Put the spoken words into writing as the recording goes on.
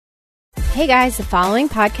Hey guys, the following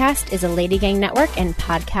podcast is a Lady Gang Network and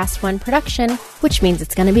Podcast One production, which means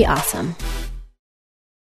it's going to be awesome.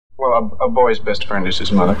 Well, a boy's best friend is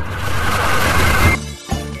his mother.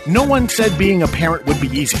 No one said being a parent would be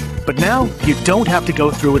easy, but now you don't have to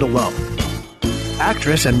go through it alone.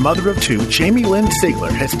 Actress and mother of two Jamie Lynn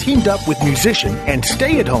Sigler has teamed up with musician and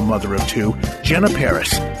stay-at-home mother of two Jenna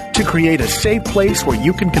Paris to create a safe place where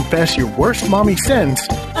you can confess your worst mommy sins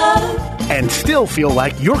and still feel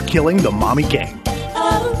like you're killing the mommy game.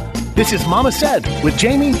 This is Mama Said with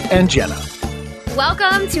Jamie and Jenna.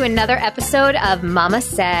 Welcome to another episode of Mama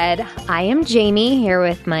Said. I am Jamie here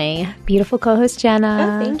with my beautiful co-host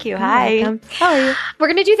Jenna. Oh, thank you. Hi. Welcome. How are you? We're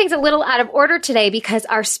going to do things a little out of order today because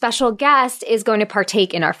our special guest is going to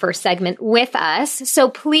partake in our first segment with us. So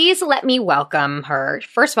please let me welcome her.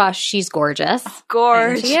 First of all, she's gorgeous.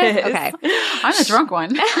 Gorgeous. She is? Okay. I'm a drunk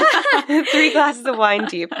one. 3 glasses of wine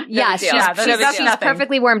deep. Yes, Yeah, she's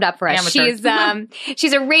perfectly warmed up for us. Amateur.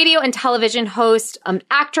 She's a radio and television host,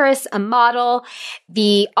 actress, a model,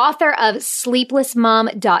 the author of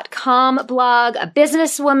sleeplessmom.com blog, a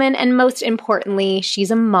businesswoman, and most importantly, she's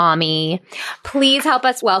a mommy. Please help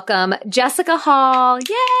us welcome Jessica Hall.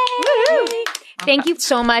 Yay! Woo-hoo. Thank you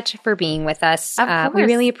so much for being with us. We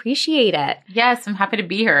really appreciate it. Yes, I'm happy to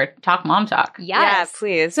be here. Talk mom talk. Yes. Yeah,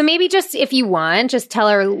 please. So maybe just, if you want, just tell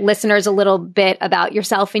our listeners a little bit about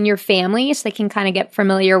yourself and your family so they can kind of get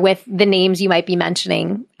familiar with the names you might be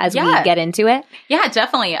mentioning as we get into it. Yeah,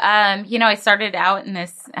 definitely. I started out in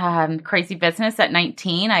this crazy business at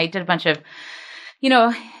 19. I did a bunch of,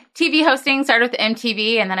 TV hosting, started with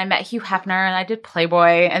MTV, and then I met Hugh Hefner, and I did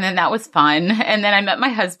Playboy, and then that was fun. And then I met my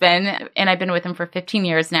husband, and I've been with him for 15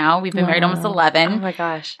 years now. We've been married almost 11. Oh, my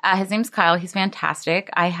gosh. His name's Kyle. He's fantastic.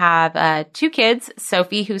 I have 2 kids,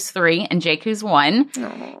 Sophie, who's 3, and Jake, who's 1.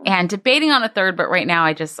 Aww. And debating on a third, but right now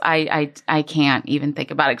I can't even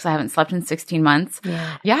think about it because I haven't slept in 16 months.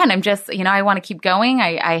 Yeah, and I'm just, I want to keep going.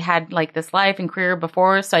 I had like this life and career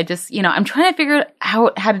before, so I just, I'm trying to figure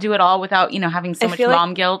out how to do it all without, having so much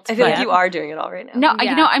mom guilt. I feel like you are doing it all right now.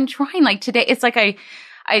 No, I'm trying. Like today, it's like I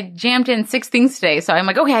jammed in 6 things today. So I'm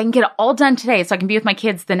like, okay, I can get it all done today so I can be with my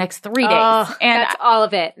kids the next 3 days. Oh, and that's all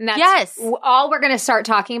of it. And that's all we're going to start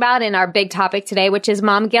talking about in our big topic today, which is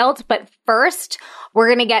mom guilt. But first, we're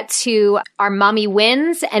going to get to our mommy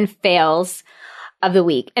wins and fails of the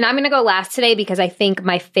week. And I'm going to go last today because I think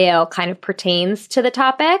my fail kind of pertains to the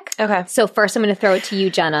topic. Okay. So first, I'm going to throw it to you,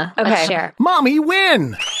 Jenna. Okay. Let's share. Mommy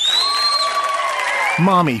win!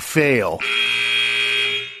 Mommy fail.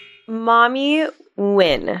 Mommy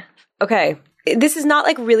win. Okay. This is not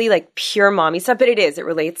like really like pure mommy stuff, but it is. It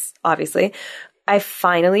relates, obviously. I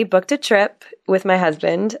finally booked a trip with my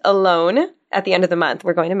husband alone at the end of the month.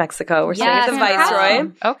 We're going to Mexico. We're staying at the Viceroy.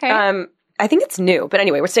 Okay. I think it's new, but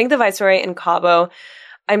anyway, we're staying at the Viceroy in Cabo.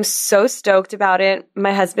 I'm so stoked about it.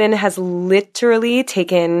 My husband has literally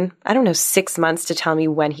taken, 6 months to tell me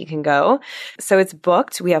when he can go. So it's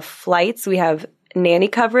booked. We have flights. We have nanny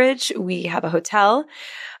coverage. We have a hotel.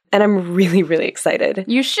 And I'm really, really excited.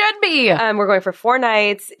 You should be. We're going for 4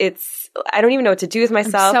 nights. I don't even know what to do with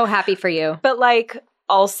myself. I'm so happy for you. But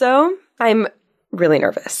also, I'm really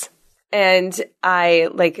nervous. And I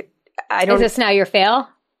don't. Is this now your fail?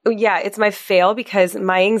 Yeah, it's my fail because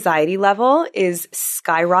my anxiety level is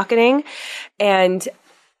skyrocketing. And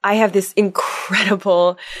I have this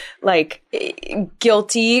incredible,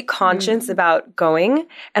 guilty conscience about going.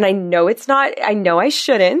 And I know it's not, I know I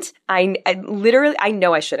shouldn't. I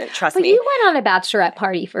know I shouldn't. Trust me. But you went on a bachelorette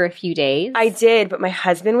party for a few days. I did, but my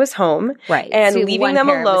husband was home. Right. And So leaving them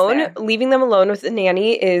alone with the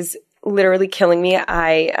nanny is literally killing me.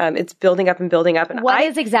 It's building up and building up. And What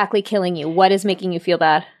is exactly killing you? What is making you feel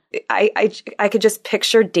bad? I could just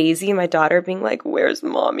picture Daisy, my daughter, being like, "Where's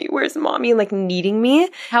mommy? Where's mommy?" and needing me.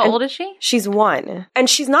 How old is she? She's 1, and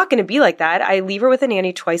she's not going to be like that. I leave her with a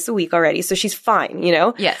nanny twice a week already, so she's fine,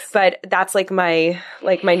 Yes. But that's my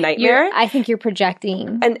nightmare. I think you're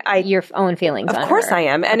projecting and your own feelings. Of on course her. I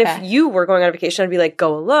am. And if you were going on vacation, I'd be like,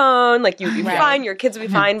 go alone. You'd be fine. Your kids would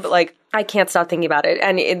be fine. But I can't stop thinking about it.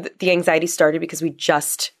 And the anxiety started because we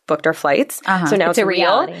just booked our flights. So now it's a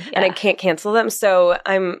real reality. Yeah. and I can't cancel them. So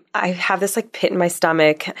I have this pit in my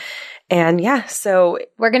stomach. And so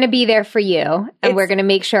we're going to be there for you and we're going to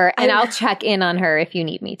make sure, and I'll check in on her if you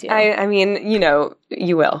need me to. I mean, you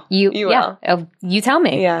will. You will. Oh, you tell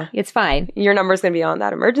me. Yeah. It's fine. Your number's going to be on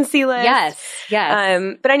that emergency list.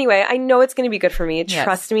 Yes. But anyway, I know it's going to be good for me. Yes.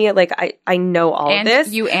 Trust me. I know all and of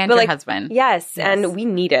this. You and your husband. Yes. And we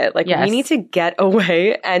need it. We need to get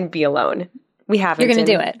away and be alone. We haven't. You're going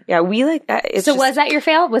to do it. Yeah, we like that. So was that your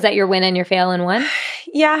fail? Was that your win and your fail in one?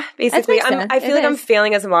 Yeah, basically. I feel like I'm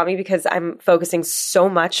failing as a mommy because I'm focusing so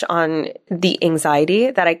much on the anxiety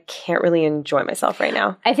that I can't really enjoy myself right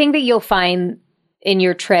now. I think that you'll find in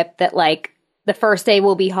your trip that like the first day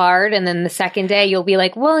will be hard, and then the second day you'll be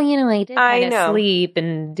like, well, I did kind of sleep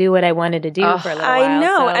and do what I wanted to do for a little while. I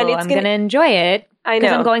know, so and I'm going to enjoy it. I know.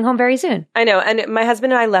 Because I'm going home very soon. I know. And my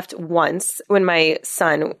husband and I left once when my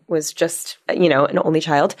son was just, an only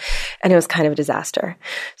child, and it was kind of a disaster.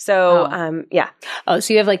 So, yeah. Oh,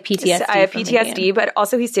 so you have like PTSD. So I have PTSD, but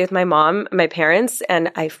also he stayed with my mom, my parents,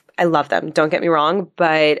 and I love them. Don't get me wrong,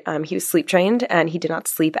 but he was sleep trained and he did not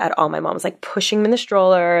sleep at all. My mom was like pushing him in the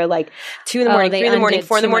stroller, like 2 a.m, 3 a.m,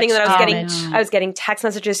 4 a.m, and then I was getting text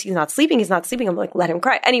messages. He's not sleeping. I'm like, let him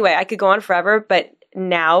cry. Anyway, I could go on forever, but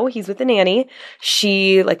now he's with the nanny.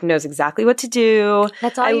 She like knows exactly what to do.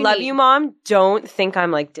 That's all I love you, Mom. Don't think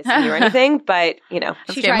I'm like dissing you or anything, but she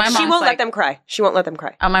won't let them cry. She won't let them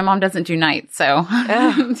cry. Oh, my mom doesn't do nights, so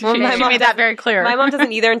she made that very clear. My mom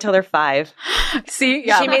doesn't either until they're 5. See,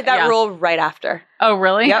 yeah, she made that rule right after. Oh,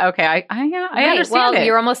 really? Yep. Okay, I understand. Well,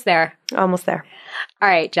 you're almost there. Almost there. All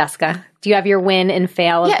right, Jessica, do you have your win and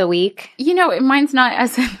fail of the week? Mine's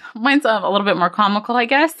mine's a little bit more comical, I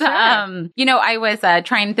guess. Sure. I was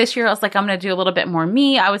trying this year. I was like, I'm going to do a little bit more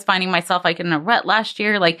me. I was finding myself like in a rut last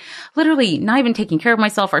year, like literally not even taking care of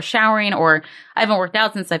myself or showering, or I haven't worked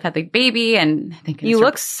out since I've had the baby. And I think you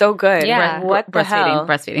look so good. Yeah. What the hell?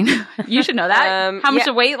 Breastfeeding. You should know that. How much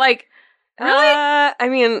to weight? Like, really? I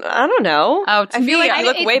mean, I don't know. Oh, I feel like you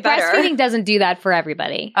look way better. Breastfeeding doesn't do that for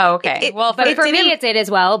everybody. Oh, okay. But for me, it did as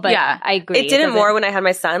well. But yeah, I agree. It didn't more when I had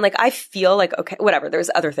my son. Like, I feel like, okay, whatever. There's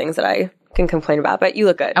other things that I can complain about, but you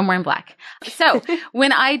look good. I'm wearing black. So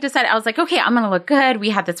when I decided, I was like, okay, I'm going to look good. We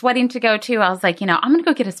had this wedding to go to. I was like, I'm going to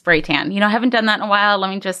go get a spray tan. I haven't done that in a while. Let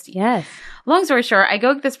me just. Yes. Long story short, I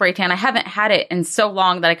go get the spray tan. I haven't had it in so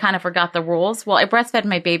long that I kind of forgot the rules. Well, I breastfed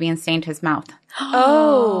my baby and stained his mouth.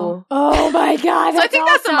 Oh my God. So I think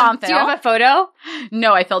that's a mom fail. Do you have a photo?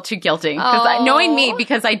 No, I felt too guilty. Because knowing me,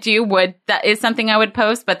 because that is something I would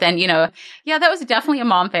post. But then, that was definitely a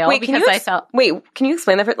mom fail. Wait, can you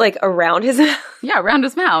explain that for, like, around his mouth? Yeah, around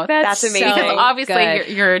his mouth. That's amazing. Because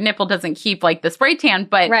obviously your nipple doesn't keep like the spray tan,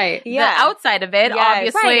 but the outside of it,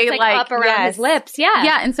 obviously, right. It's like up around his lips. Yeah.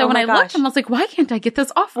 Yeah. And so when I looked, I was like, why can't I get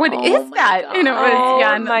this off? What is that? God.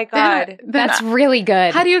 Oh my God. That's really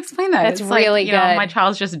good. How do you explain that? That's really good. My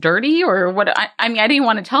child's just dirty, or what? I mean, I didn't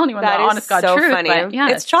want to tell anyone the honest God truth. Funny. But yeah,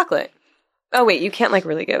 it's chocolate. Oh wait, you can't like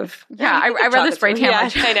really give. Yeah, I rather spray tan.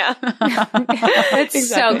 I know. It's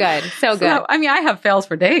so good, so good. So, I mean, I have fails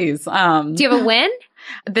for days. Do you have a win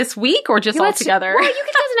this week, or just all together? Well, it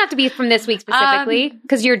doesn't have to be from this week specifically,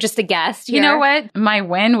 because you're just a guest. You know what? My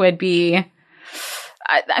win would be.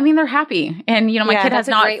 I mean, they're happy. And, my kid has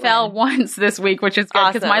not fell once this week, which is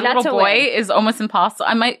good because my little boy is almost impossible.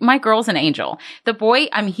 My girl's an angel. The boy,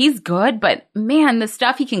 I mean, he's good, but man, the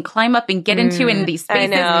stuff he can climb up and get into in these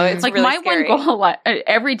spaces. I know. It's like really my scary. one goal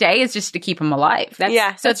every day is just to keep him alive.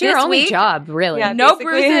 That's your only job, really. Yeah, no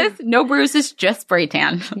bruises, just spray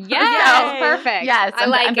tan. Yeah, perfect. Yes,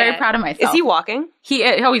 I'm very proud of myself. Is he walking?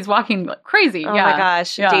 He's walking like crazy. Oh my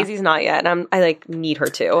gosh. Yeah. Daisy's not yet. And I like need her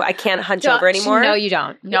to. I can't hunch over anymore. No, you don't.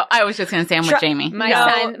 No, I was just going to say I'm with Jamie. My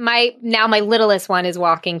son, my littlest one is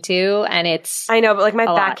walking too, and it's I know, but like my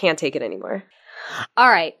back can't take it anymore. All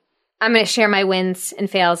right. I'm going to share my wins and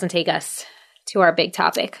fails and take us to our big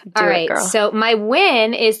topic. All right. Girl. So my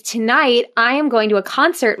win is tonight I am going to a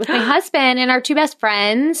concert with my husband and our 2 best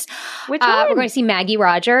friends. Which one? We're going to see Maggie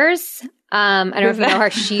Rogers. I don't know if you know her.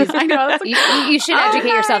 She's. I know. You should educate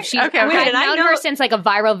yourself. She's. Okay. I've known her since like a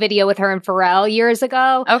viral video with her and Pharrell years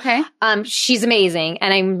ago. Okay. She's amazing,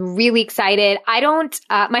 and I'm really excited.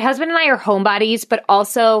 My husband and I are homebodies, but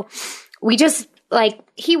also we just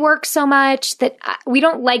he works so much that we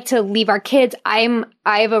don't like to leave our kids. I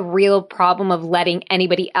have a real problem of letting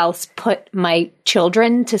anybody else put my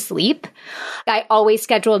children to sleep. I always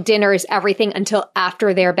schedule dinners, everything until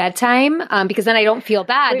after their bedtime, because then I don't feel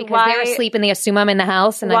bad because they're asleep and they assume I'm in the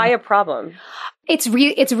house. And why a problem? It's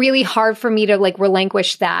really hard for me to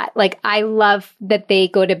relinquish that. I love that they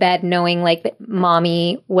go to bed knowing that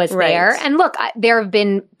mommy was there. And look, there have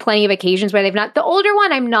been plenty of occasions where they've not. The older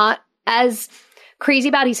one, I'm not as crazy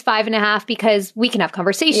about. He's 5.5 because we can have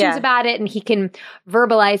conversations about it and he can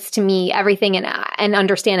verbalize to me everything and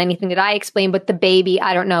understand anything that I explain. But the baby,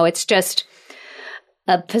 I don't know. It's just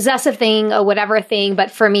a possessive thing or whatever thing.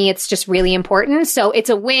 But for me, it's just really important. So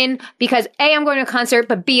it's a win because A, I'm going to a concert,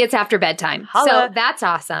 but B, it's after bedtime. Holla. So that's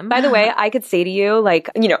awesome. By the way, I could say to you,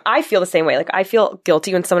 I feel the same way. I feel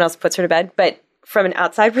guilty when someone else puts her to bed, but from an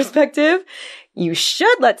outside perspective, you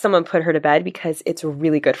should let someone put her to bed because it's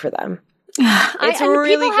really good for them. It's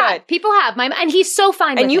really good. People have. And he's so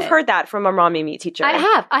fine with it. And you've heard that from a mommy me teacher. I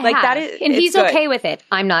have. That is, and he's okay with it.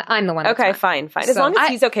 I'm not. I'm the one. Okay, fine. As long as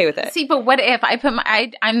he's okay with it. See, but what if I put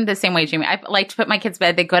I'm the same way, Jamie. I like to put my kids to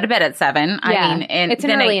bed. They go to bed at 7. I mean, and it's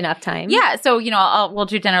an early enough time. Yeah. So, we'll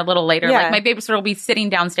do dinner a little later. Yeah. Like my babysitter will be sitting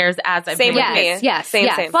downstairs as I'm Same doing with me. Yes. Same.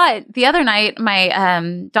 But the other night,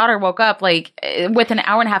 my daughter woke up like with an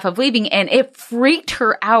hour and a half of leaving, and it freaked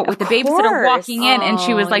her out with the babysitter walking in, and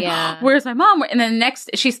she was like, "Where's my mom?" And then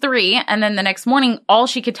she's 3, and then the next morning, all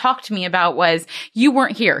she could talk to me about was, "You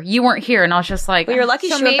weren't here, and I was just like, "Well, you're lucky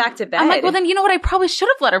she went back to bed." I'm like, "Well, then you know what? I probably should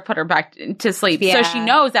have let her put her back to sleep, so she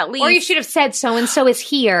knows at least." Or you should have said, "So and so is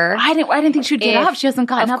here." I didn't think she'd get up. She hasn't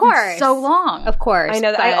gotten up in so long. Of course, I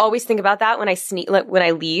know that. I always think about that when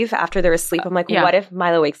I leave after they're asleep. I'm like, what if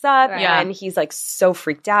Milo wakes up and he's like so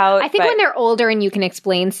freaked out? I think when they're older and you can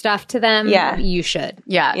explain stuff to them, you should.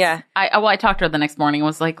 Yeah. I talked to her the next morning.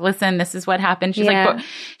 Was like, "Listen, this is what happened." She's like,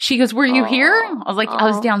 she goes, "Were you here?" I was like, "I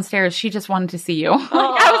was downstairs. She just wanted to see you." I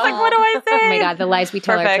was like, "What do I say?" Oh my God, the lies we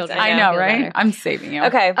tell our children. I know, right? Better. I'm saving you.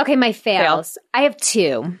 Okay, my fails. I have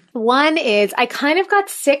 2. One is I kind of got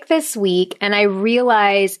sick this week, and I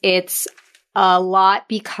realize it's a lot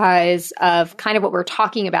because of kind of what we're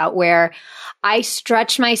talking about, where I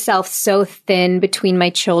stretch myself so thin between my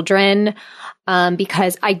children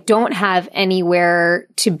because I don't have anywhere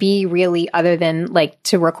to be really other than like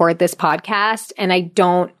to record this podcast, and I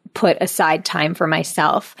don't put aside time for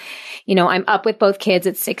myself. I'm up with both kids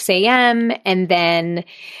at 6 a.m. and then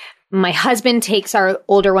my husband takes our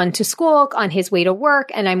older one to school on his way to work,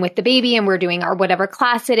 and I'm with the baby and we're doing our whatever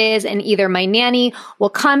class it is. And either my nanny will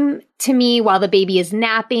come to me while the baby is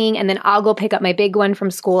napping, and then I'll go pick up my big one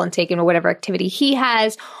from school and take him to whatever activity he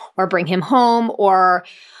has, or bring him home, or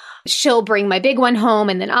she'll bring my big one home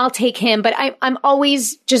and then I'll take him. But I'm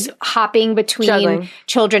always just hopping between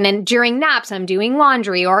children. And during naps, I'm doing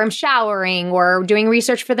laundry, or I'm showering, or doing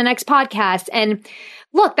research for the next podcast. And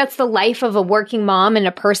look, that's the life of a working mom and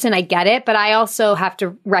a person. I get it. But I also have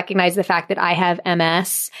to recognize the fact that I have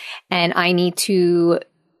MS and I need to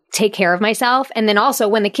take care of myself. And then also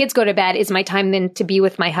when the kids go to bed is my time then to be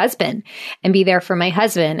with my husband and be there for my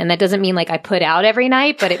husband. And that doesn't mean like I put out every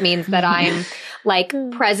night, but it means that I'm like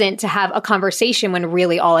present to have a conversation when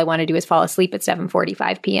really all I want to do is fall asleep at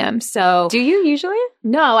 7:45 p.m. So do you usually?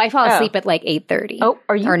 No, I fall asleep at like 8:30. Oh,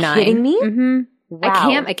 are you kidding me? Mm-hmm.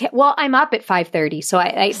 Wow. I can't. Well, I'm up at 5:30, so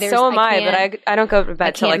so am I, but I don't go to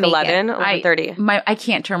bed till like 11 or 30. I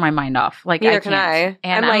can't turn my mind off. Like neither I can I.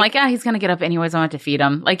 And I'm like, he's gonna get up anyways. I want to feed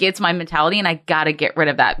him. Like it's my mentality, and I gotta get rid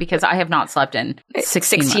of that because I have not slept in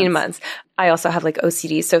 16 months. I also have like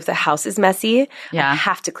OCD, so if the house is messy, I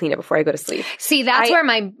have to clean it before I go to sleep. See, that's where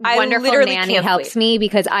my wonderful nanny helps me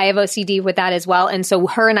because I have OCD with that as well, and so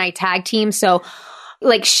her and I tag team. So.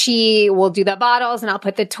 Like she will do the bottles and I'll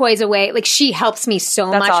put the toys away. Like she helps me so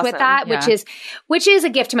much with that, which is a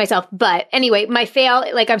gift to myself. But anyway, my fail,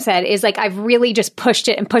 like I've said, is like I've really just pushed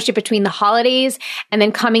it between the holidays and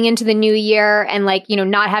then coming into the new year and like,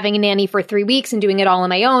 not having a nanny for 3 weeks and doing it all on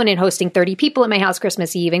my own and hosting 30 people at my house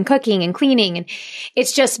Christmas Eve and cooking and cleaning. And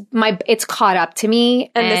it's just it's caught up to me.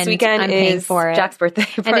 And this weekend is Jack's birthday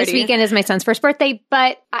party. And this weekend is my son's first birthday.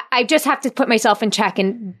 But I just have to put myself in check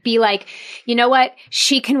and be like, you know what?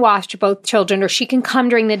 She can watch both children or she can come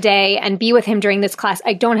during the day and be with him during this class.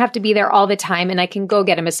 I don't have to be there all the time and I can go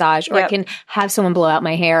get a massage or I can have someone blow out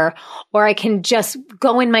my hair or I can just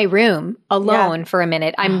go in my room alone for a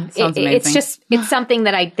minute. It's something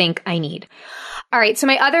that I think I need. All right. So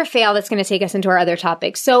my other fail that's going to take us into our other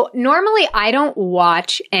topic. So normally I don't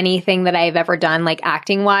watch anything that I've ever done like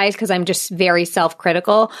acting wise because I'm just very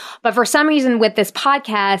self-critical. But for some reason with this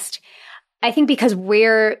podcast, I think because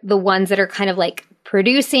we're the ones that are kind of like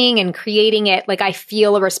producing and creating it, like I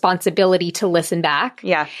feel a responsibility to listen back.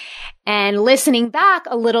 Yeah. And listening back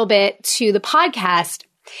a little bit to the podcast,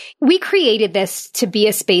 we created this to be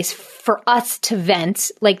a space for us to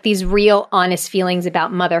vent like these real honest feelings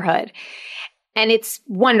about motherhood. And it's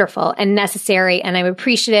wonderful and necessary. And I'm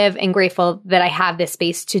appreciative and grateful that I have this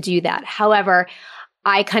space to do that. However,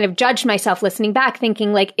 I kind of judged myself listening back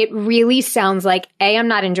thinking like it really sounds like A, I'm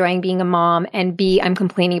not enjoying being a mom and B, I'm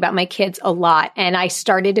complaining about my kids a lot. And I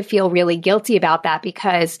started to feel really guilty about that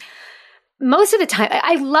because most of the time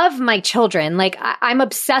I love my children. Like I'm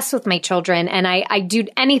obsessed with my children and I do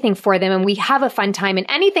anything for them and we have a fun time. And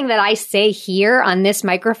anything that I say here on this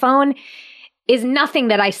microphone is nothing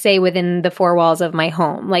that I say within the four walls of my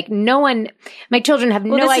home. Like my children have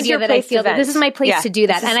no idea that I feel that this is my place to do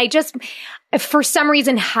that. And I just, for some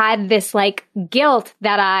reason, had this like guilt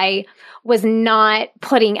that I was not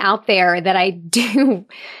putting out there that I do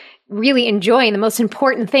really enjoy. And the most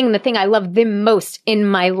important thing, the thing I love the most in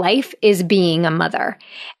my life is being a mother.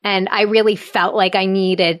 And I really felt like I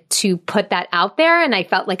needed to put that out there. And I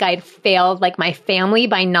felt like I'd failed like my family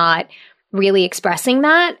by not really expressing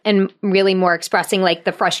that and really more expressing like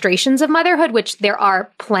the frustrations of motherhood, which there are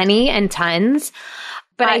plenty and tons.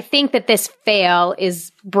 But I think that this fail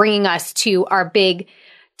is bringing us to our big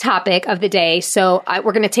topic of the day. So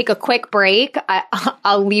we're going to take a quick break.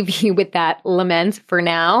 I'll leave you with that lament for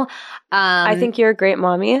now. I think you're a great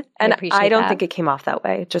mommy, and I don't think it came off that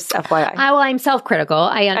way. Just FYI. I'm self-critical.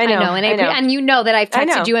 I know, and you know that I've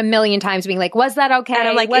texted you a million times, being like, "Was that okay? And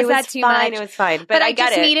I'm like, was that too much? It was fine." But I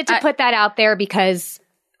just needed to put that out there because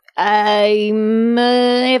I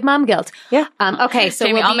have mom guilt. Yeah. Okay. So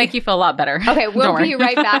Jamie, I'll make you feel a lot better. Okay, we'll be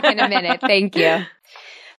right back in a minute. Thank you.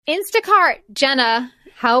 Instacart, Jenna.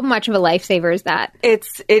 How much of a lifesaver is that?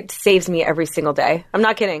 It saves me every single day. I'm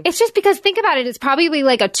not kidding. It's just because think about it. It's probably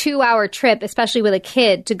like a 2-hour trip, especially with a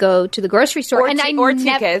kid, to go to the grocery store. Or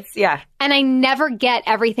two kids, yeah. And I never get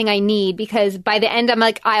everything I need because by the end, I'm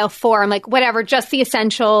like aisle 4. I'm like, whatever, just the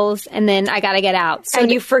essentials. And then I got to get out. So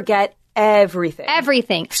you forget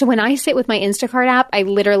everything. So when I sit with my Instacart app, I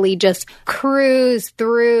literally just cruise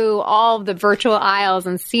through all of the virtual aisles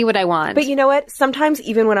and see what I want. But you know what? Sometimes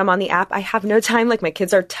even when I'm on the app, I have no time. Like my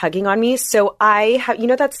kids are tugging on me. So I have,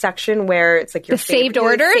 that section where it's like your saved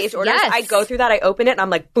orders? Saved orders. Yes. I go through that. I open it and I'm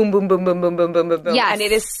like, boom, boom, boom, boom, boom, boom, boom, boom, boom. Yes. And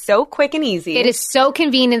it is so quick and easy. It is so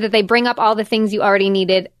convenient that they bring up all the things you already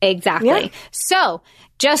needed. Exactly. Yeah. So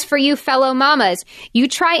just for you fellow mamas, you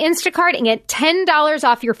try Instacart and get $10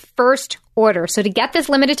 off your first order. So to get this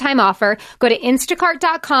limited time offer, go to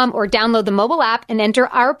instacart.com or download the mobile app and enter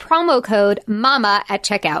our promo code MAMA at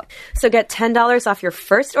checkout. So get $10 off your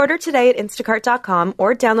first order today at instacart.com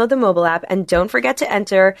or download the mobile app, and don't forget to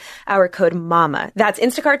enter our code MAMA. That's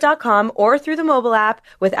instacart.com or through the mobile app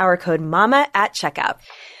with our code MAMA at checkout.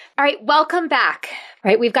 All right, welcome back.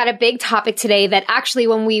 Right, we've got a big topic today that actually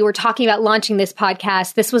when we were talking about launching this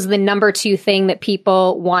podcast, this was the number 2 thing that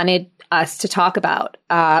people wanted us to talk about,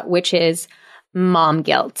 which is mom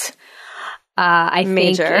guilt. I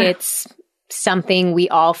think it's something we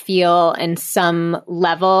all feel in some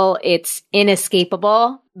level. It's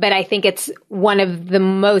inescapable, but I think it's one of the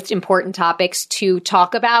most important topics to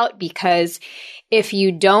talk about because if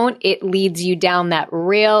you don't, it leads you down that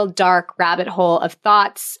real dark rabbit hole of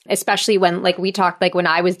thoughts, especially when, like we talked, like when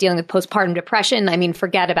I was dealing with postpartum depression, I mean,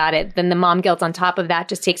 forget about it. Then the mom guilt on top of that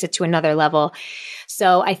just takes it to another level.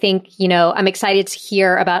 So I think, I'm excited to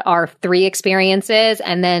hear about our 3 experiences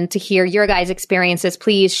and then to hear your guys' experiences.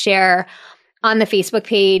 Please share on the Facebook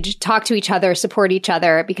page, talk to each other, support each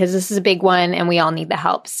other, because this is a big one and we all need the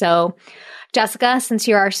help. So Jessica, since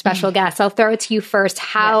you're our special guest, I'll throw it to you first.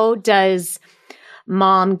 How does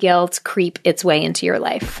mom guilt creep its way into your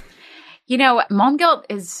life? Mom guilt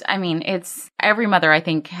is, it's every mother, I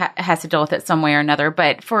think, has to deal with it some way or another.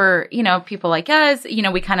 But for, people like us,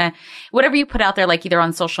 we kind of, whatever you put out there, like either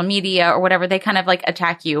on social media or whatever, they kind of like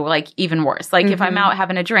attack you, like even worse. Like if I'm out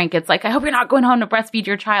having a drink, it's like, I hope you're not going home to breastfeed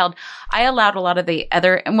your child. I allowed a lot of the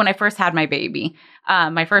other, and when I first had my baby,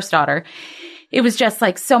 my first daughter, it was just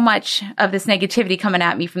like so much of this negativity coming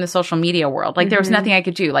at me from the social media world. Like there was nothing I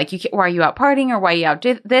could do. Like, why are you out partying or why are you out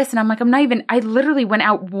this? And I'm like, I literally went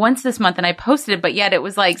out once this month and I posted it, but yet it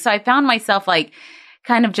was like, so I found myself like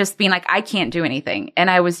kind of just being like, I can't do anything. And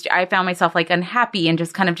I found myself like unhappy and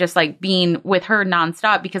just kind of just like being with her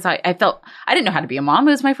nonstop because I felt, I didn't know how to be a mom.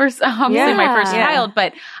 It was my first, obviously my first child,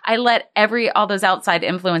 but I let all those outside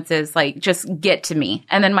influences like just get to me.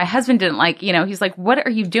 And then my husband didn't like, he's like, what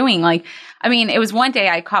are you doing? Like, it was one day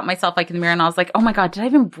I caught myself like in the mirror and I was like, oh my God, did I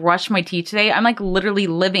even brush my teeth today? I'm like literally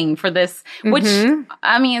living for this, which it's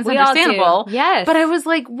understandable. Yes. But I was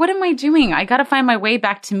like, what am I doing? I got to find my way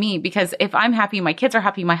back to me because if I'm happy, my kids are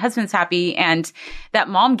happy, my husband's happy. And that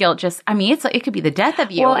mom guilt just, it could be the death of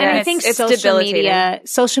you. Well, and I think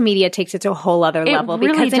social media takes it to a whole other level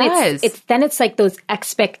really because it's like those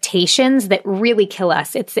expectations that really kill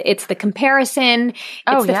us. It's the comparison.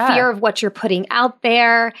 It's the fear of what you're putting out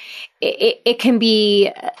there. It can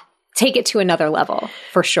be take it to another level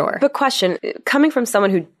for sure. But question, coming from someone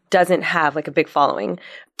who doesn't have like a big following,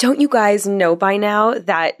 don't you guys know by now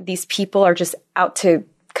that these people are just out to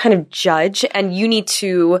kind of judge and you need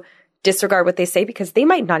to disregard what they say because they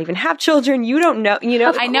might not even have children. You don't know,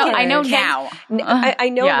 I know now. I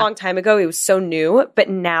know a long time ago it was so new, but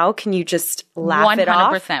now can you just laugh 100%. It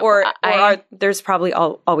off? Or there's probably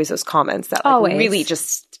always those comments that like really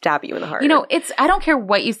just stab you in the heart. I don't care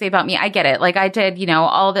what you say about me. I get it. Like I did,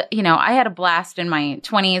 I had a blast in my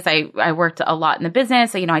 20s. I worked a lot in the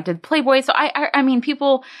business. I did Playboy. So I mean,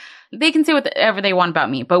 people, they can say whatever they want about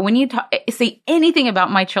me. But when you say anything about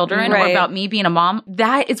my children or about me being a mom,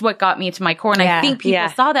 that is what got me to my core. And I think people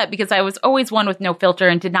saw that because I was always one with no filter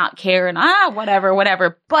and did not care and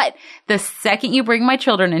whatever. But the second you bring my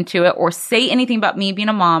children into it or say anything about me being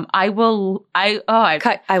a mom, I will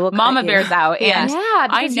mama bears out. And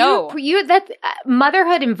I know.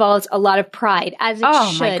 Motherhood involves a lot of pride, as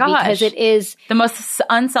it should, because it is the most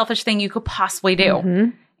unselfish thing you could possibly do. Mm-hmm.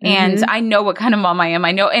 And I know what kind of mom I am.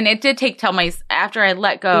 I know, and it did take till after I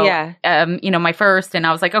let go, my first, and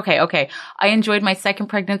I was like, okay. I enjoyed my second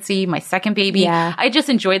pregnancy, my second baby. Yeah. I just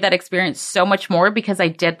enjoyed that experience so much more because I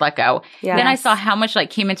did let go. Yes. Then I saw how much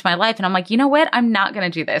came into my life, and I'm like, you know what? I'm not going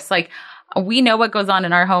to do this. We know what goes on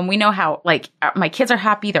in our home. We know how, my kids are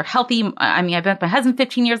happy. They're healthy. I mean, I've been with my husband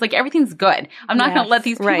 15 years. Everything's good. I'm not going to let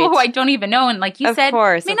these people who I don't even know, and like you said, may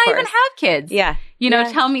not even have kids. Yeah.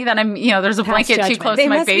 Tell me that I'm, there's a blanket too close to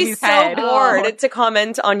my baby's head. They must be so bored to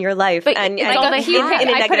comment on your life. But I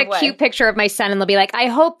put a cute picture of my son and they'll be like, I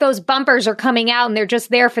hope those bumpers are coming out and they're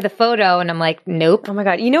just there for the photo. And I'm like, nope. Oh my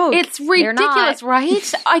God. It's ridiculous,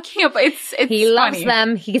 right? I can't, it's He loves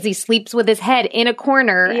them because he sleeps with his head in a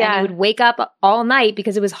corner and he would wake up all night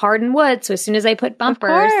because it was hardened wood. So as soon as I put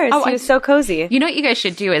bumpers. Of course. He was so cozy. You know what you guys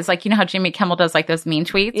should do is how Jimmy Kimmel does those mean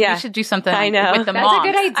tweets? Yeah. You should do something with the moms. That's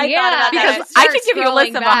a good idea. I thought about that. Because I could give you a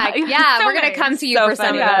list of back. Yeah, we're going to come to you for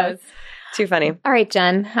some of those. Too funny. All right,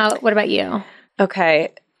 Jen, what about you?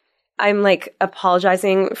 Okay. I'm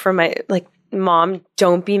apologizing for my, mom,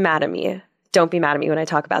 don't be mad at me. Don't be mad at me when I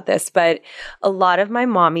talk about this. But a lot of my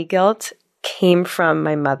mommy guilt came from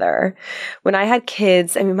my mother. When I had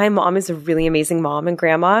kids, I mean, my mom is a really amazing mom and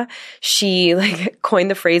grandma. She coined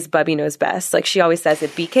the phrase Bubby knows best. She always says it,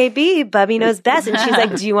 BKB, Bubby knows best. And she's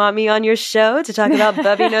like, do you want me on your show to talk about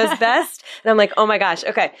Bubby knows best? And I'm like, oh my gosh.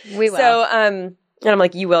 Okay. We will. So, and I'm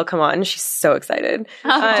like, you will, come on. She's so excited.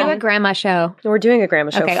 Do a grandma show. We're doing a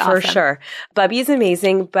grandma show for sure. Bubby is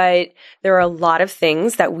amazing, but there are a lot of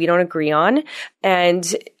things that we don't agree on.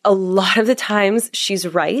 And a lot of the times she's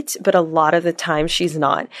right, but a lot of the times she's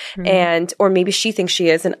not. Mm-hmm. Or maybe she thinks she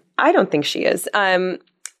is, and I don't think she is.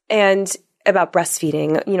 And about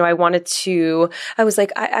breastfeeding, I was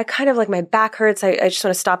like, I kind of my back hurts. I just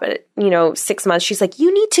want to stop at, 6 months. She's like,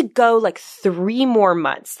 you need to go 3 more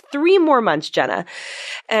months, Jenna.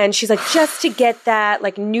 And she's like, just to get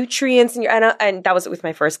that nutrients in your, and that was with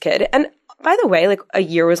my first kid. And by the way, a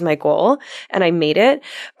year was my goal and I made it.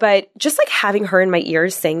 But just having her in my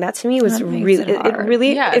ears saying that to me was it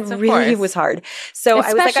really was hard. So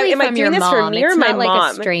especially I was like, am I doing this for me or my mom?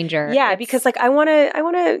 A stranger. Yeah, because I want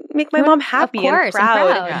to make my mom happy and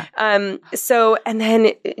proud. Yeah. So, and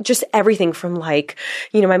then just everything from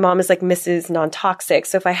my mom is Mrs. Non-Toxic.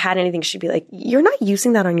 So if I had anything, she'd be like, you're not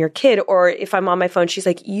using that on your kid. Or if I'm on my phone, she's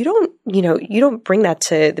like, you don't bring that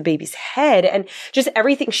to the baby's head. And just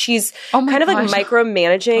everything she's kind of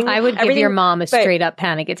micromanaging. I would give your mom a straight up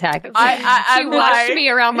panic attack. She watched me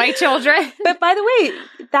around my children. But by the way,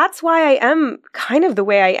 that's why I am kind of the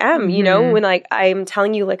way I am, when I'm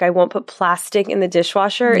telling you I won't put plastic in the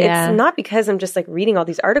dishwasher. Yeah. It's not because I'm just reading all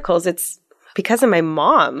these articles. It's because of my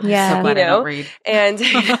mom. Yeah. So glad I don't read. And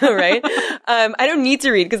right. I don't need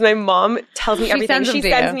to read because my mom tells me everything. She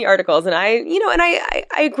sends me articles and I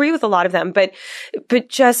agree with a lot of them, but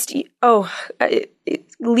just,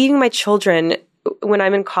 leaving my children when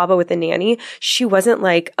I'm in Cabo with the nanny, she wasn't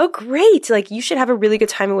like, oh, great. You should have a really good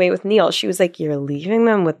time away with Neil. She was like, you're leaving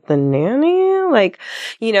them with the nanny?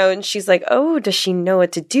 And she's like, oh, does she know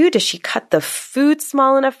what to do? Does she cut the food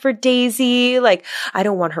small enough for Daisy? I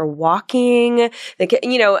don't want her walking.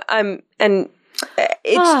 And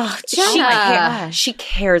she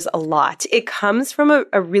cares a lot. It comes from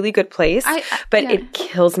a really good place, but it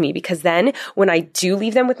kills me because then when I do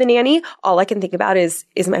leave them with the nanny, all I can think about is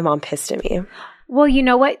my mom pissed at me? Well, you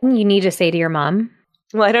know what you need to say to your mom?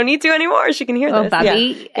 Well, I don't need to anymore. She can hear this.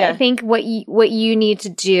 Bubby, yeah. I think what you need to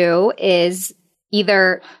do is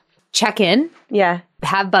either check in. Yeah.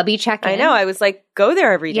 Have Bubby check in. I know. I was like, go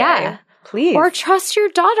there every day. Yeah. Please. Or trust your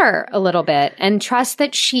daughter a little bit and trust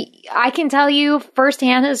that I can tell you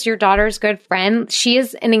firsthand as your daughter's good friend, she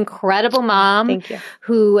is an incredible mom. Thank you.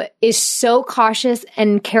 Who is so cautious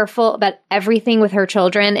and careful about everything with her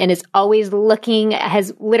children and is always looking,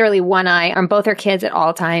 has literally one eye on both her kids at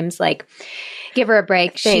all times. Like, give her a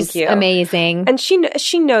break. She's amazing. And she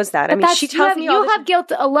knows that. But she tells me you'll have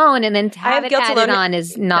guilt alone, and then to have it added on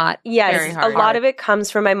is not very hard. A lot of it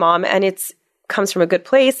comes from my mom, and it's comes from a good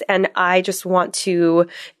place, and I just want to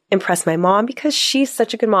impress my mom because she's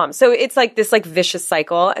such a good mom. So it's like this vicious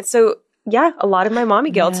cycle. And so a lot of my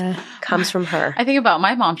mommy guilt comes from her. I think about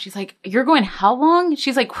my mom. She's like, "You're going how long?"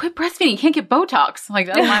 She's like, "Quit breastfeeding. You can't get Botox." Like,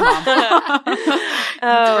 that's my mom.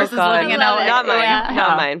 Oh, God. Not mine. Yeah.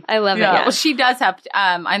 Not mine. I love it. Yeah. Well, she does have,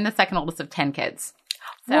 I'm the second oldest of 10 kids.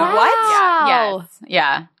 So, wow. What? Yes.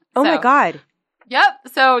 Yeah. Oh, my God. Yep.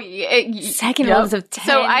 So second oldest of 10.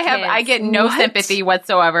 So I get no sympathy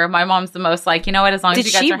whatsoever. My mom's the most like, you know what? As long as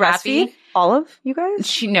you guys are happy. Did she breastfeed all of you guys?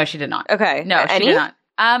 She did not. Okay. No, she did not.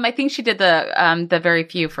 I think she did the very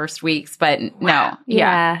few first weeks, but no.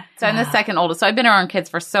 Yeah. So I'm the second oldest. So I've been around kids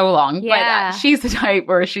for so long. Yeah. But she's the type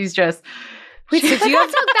where she's just. Wait, so that's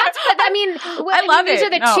what I mean. I love these it.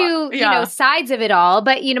 These are the two, sides of it all.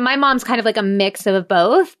 But my mom's kind of like a mix of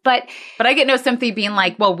both. But I get no sympathy being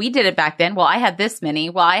like, well, we did it back then. Well, I had this many.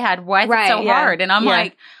 Well, why is it so hard? And I'm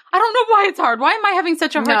like, I don't know why it's hard. Why am I having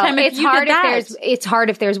such a hard time? It's hard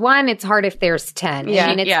if there's one. It's hard if there's 10. Yeah.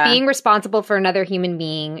 I mean, it's being responsible for another human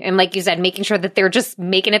being, and like you said, making sure that they're just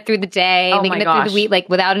making it through the day, making it through the week, like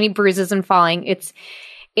without any bruises and falling.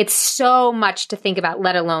 It's so much to think about,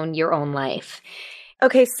 let alone your own life.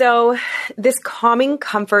 Okay, so this calming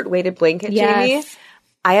comfort weighted blanket, Jamie,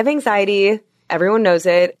 I have anxiety. Everyone knows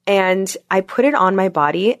it. And I put it on my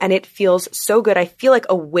body and it feels so good. I feel like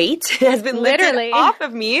a weight has been lifted off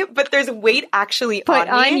of me, but there's weight actually put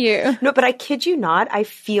on you. No, but I kid you not. I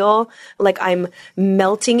feel like I'm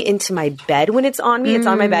melting into my bed when it's on me. It's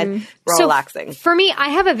on my bed, relaxing. For me, I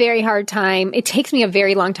have a very hard time. It takes me a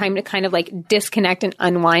very long time to kind of like disconnect and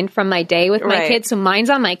unwind from my day with my kids. So mine's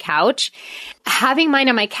on my couch. Having mine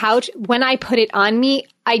on my couch, when I put it on me,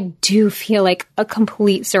 I do feel like a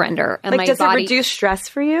complete surrender. And my does body, it reduce stress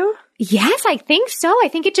for you? Yes, I think so. I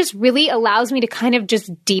think it just really allows me to kind of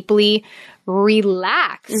just deeply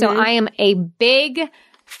relax. So I am a big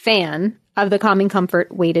fan of the Calming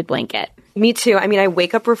Comfort weighted blanket. Me too. I mean, I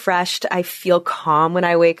wake up refreshed. I feel calm when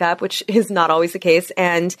I wake up, which is not always the case.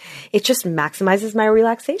 And it just maximizes my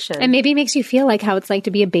relaxation. And maybe makes you feel like how it's like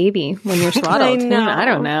to be a baby when you're swaddled. I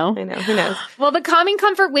don't know. I know. Who knows? Well, the Calming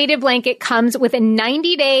Comfort weighted blanket comes with a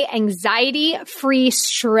 90-day anxiety-free,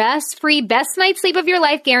 stress-free, best night's sleep of your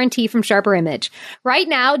life guarantee from Sharper Image. Right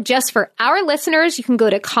now, just for our listeners, you can go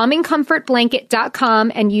to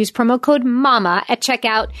calmingcomfortblanket.com and use promo code MAMA at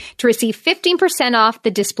checkout to receive 15% off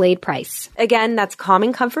the displayed price. Again, that's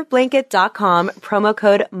calmingcomfortblanket.com, promo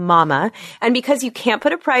code MAMA. And because you can't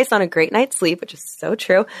put a price on a great night's sleep, which is so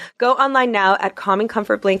true, go online now at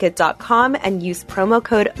calmingcomfortblanket.com and use promo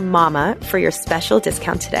code MAMA for your special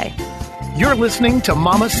discount today. You're listening to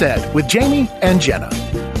Mama Said with Jamie and Jenna.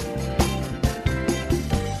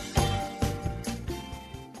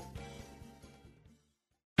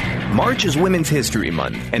 March is Women's History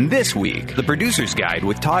Month, and this week, The Producer's Guide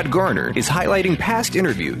with Todd Garner is highlighting past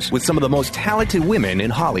interviews with some of the most talented women in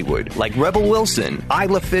Hollywood, like Rebel Wilson,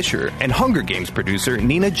 Isla Fisher, and Hunger Games producer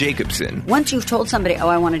Nina Jacobson. Once you've told somebody,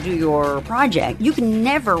 I want to do your project, you can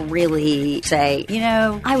never really say,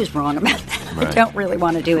 I was wrong about that. Right. I don't really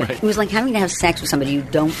want to do it. Right. It was like having to have sex with somebody you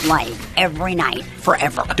don't like every night,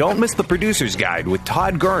 forever. Don't miss The Producer's Guide with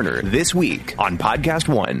Todd Garner this week on Podcast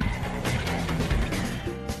One.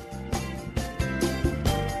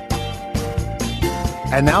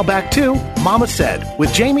 And now back to Mama Said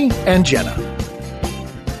with Jamie and Jenna.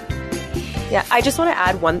 Yeah, I just want to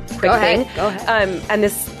add one quick thing. Go ahead. And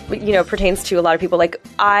this, pertains to a lot of people. Like,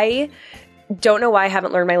 I don't know why I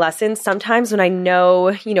haven't learned my lessons. Sometimes when I know,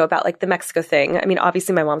 about like the Mexico thing, I mean,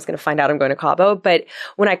 obviously my mom's going to find out I'm going to Cabo, but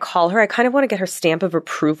when I call her, I kind of want to get her stamp of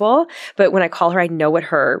approval. But when I call her, I know what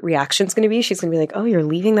her reaction's going to be. She's going to be like, oh, you're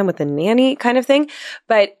leaving them with a nanny kind of thing.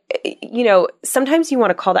 But, sometimes you want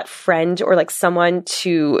to call that friend or like someone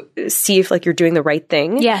to see if like you're doing the right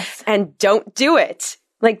thing. Yes. And don't do it.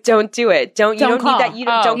 Like, don't do it. You don't call. need that. You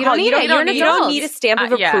don't call. You don't need a stamp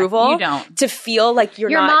of approval. You don't. To feel like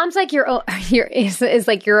your mom's like is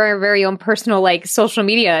like your very own personal like social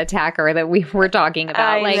media attacker that we were talking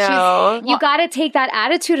about. I know. You got to take that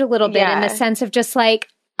attitude a little bit in the sense of just like,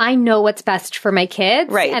 I know what's best for my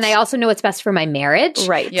kids. Right. And I also know what's best for my marriage.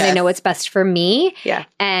 Right. Yes. And I know what's best for me. Yeah.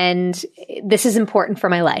 And this is important for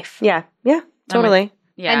my life. Yeah. Yeah. Totally.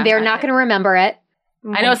 Yeah. And they're not going to remember it.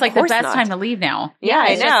 I know it's like the best time to leave now. Yeah,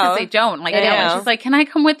 I know. Just because they don't. Like, when she's like, can I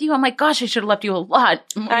come with you? I'm like, gosh, I should have left you a lot.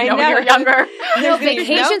 I know. When you were younger.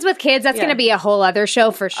 Vacations with kids, that's going to be a whole other show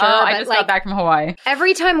for sure. I just got back from Hawaii.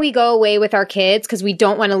 Every time we go away with our kids, because we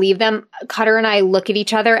don't want to leave them, Cutter and I look at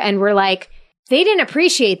each other and we're like, they didn't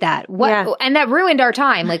appreciate that. And that ruined our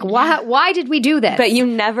time. Like, why did we do this? But you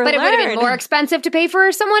never learned. But it would have been more expensive to pay for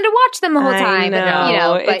someone to watch them the whole time.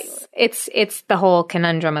 But it's the whole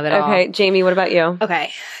conundrum of it all. Okay, Jamie, what about you?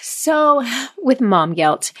 Okay. So with mom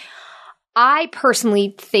guilt, I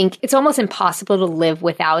personally think it's almost impossible to live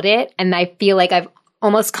without it. And I feel like I've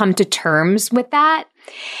almost come to terms with that.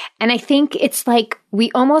 And I think it's like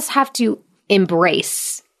we almost have to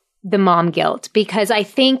embrace the mom guilt, because I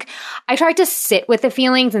think I try to sit with the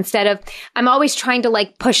feelings instead of, I'm always trying to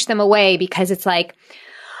like push them away, because it's like,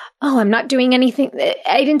 oh, I'm not doing anything.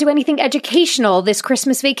 I didn't do anything educational this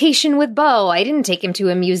Christmas vacation with Bo. I didn't take him to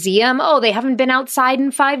a museum. Oh, they haven't been outside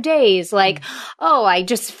in 5 days. Like, oh, I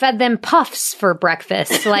just fed them puffs for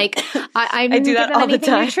breakfast. Like, I didn't do that give them all the anything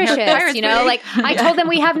time. nutritious, you know? Like, I told them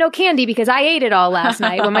we have no candy because I ate it all last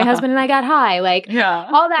night when my husband and I got high. Like,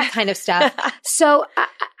 all that kind of stuff. So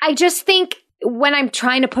I just think when I'm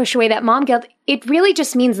trying to push away that mom guilt, it really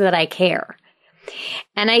just means that I care.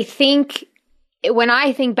 And I think when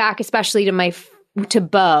I think back, especially to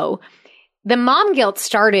Bo, the mom guilt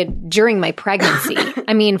started during my pregnancy.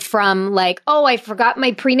 I mean, from like, oh, I forgot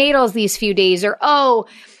my prenatals these few days, or oh,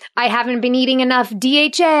 I haven't been eating enough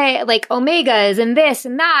DHA, like omegas and this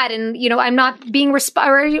and that. And, you know, I'm not being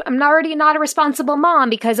I'm already not a responsible mom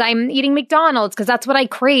because I'm eating McDonald's, because that's what I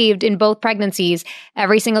craved in both pregnancies.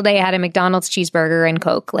 Every single day I had a McDonald's cheeseburger and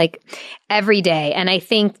Coke, like every day. And I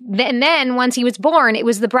think then once he was born, it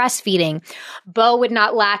was the breastfeeding. Bo would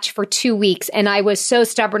not latch for 2 weeks. And I was so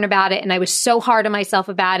stubborn about it. And I was so hard on myself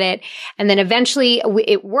about it. And then eventually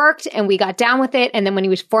it worked and we got down with it. And then when he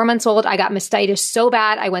was 4 months old, I got mastitis so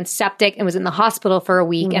bad. I went septic and was in the hospital for a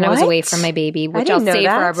week. And I was away from my baby, which I'll save for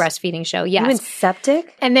our breastfeeding show. Yes. You went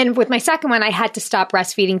septic? And then with my second one, I had to stop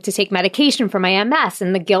breastfeeding to take medication for my MS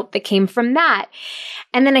and the guilt that came from that.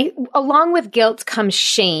 And then along with guilt comes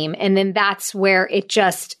shame. And then that's where it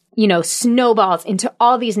just, you know, snowballs into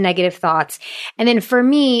all these negative thoughts. And then for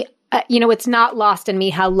me, it's not lost on me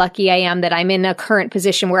how lucky I am that I'm in a current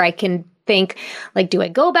position where I can think, like, do I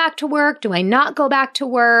go back to work? Do I not go back to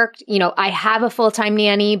work? You know, I have a full-time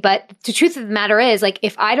nanny, but the truth of the matter is, like,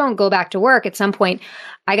 if I don't go back to work at some point,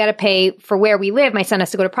 I got to pay for where we live. My son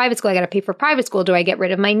has to go to private school. I got to pay for private school. Do I get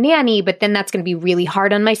rid of my nanny? But then that's going to be really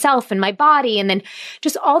hard on myself and my body. And then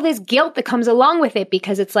just all this guilt that comes along with it,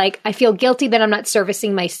 because it's like, I feel guilty that I'm not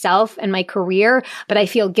servicing myself and my career, but I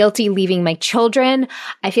feel guilty leaving my children.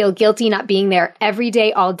 I feel guilty not being there every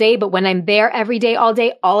day, all day. But when I'm there every day, all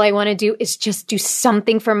day, all I want to do is just do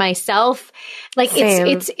something for myself. Like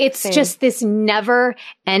it's just this never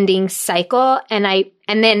ending cycle.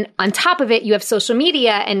 And then on top of it, you have social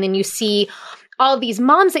media, and then you see all these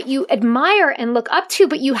moms that you admire and look up to,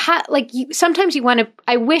 but sometimes you want to,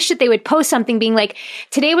 I wish that they would post something being like,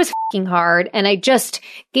 today was fucking hard, and I just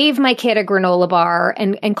gave my kid a granola bar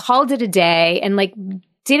and called it a day, and like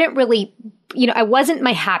didn't really, I wasn't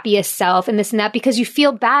my happiest self and this and that, because you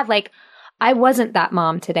feel bad, like I wasn't that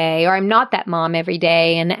mom today, or I'm not that mom every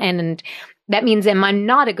day, and that means that I'm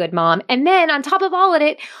not a good mom. And then on top of all of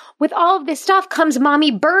it, with all of this stuff comes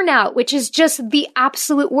mommy burnout, which is just the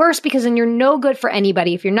absolute worst, because then you're no good for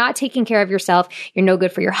anybody. If you're not taking care of yourself, you're no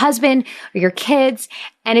good for your husband or your kids.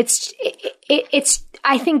 And it's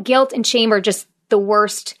I think guilt and shame are just the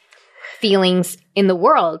worst feelings in the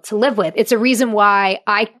world to live with. It's a reason why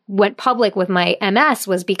I went public with my MS,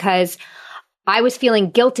 was because I was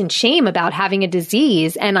feeling guilt and shame about having a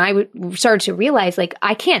disease. And I started to realize, like,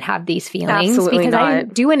 I can't have these feelings because I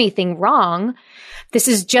didn't do anything wrong. This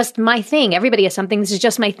is just my thing. Everybody has something. This is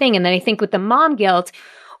just my thing. And then I think with the mom guilt,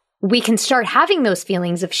 we can start having those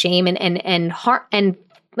feelings of shame and harm, and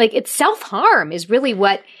like it's self-harm is really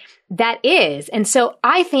what that is. And so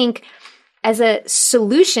I think as a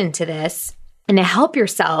solution to this and to help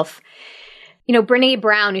yourself, Brené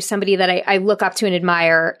Brown, who's somebody that I look up to and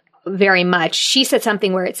admire very much, she said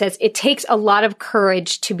something where it says, it takes a lot of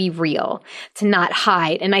courage to be real, to not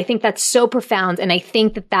hide. And I think that's so profound. And I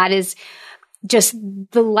think that is just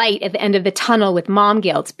the light at the end of the tunnel with mom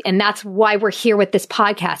guilt. And that's why we're here with this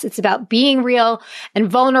podcast. It's about being real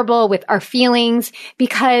and vulnerable with our feelings,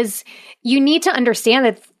 because you need to understand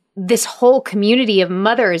that this whole community of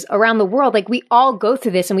mothers around the world, like we all go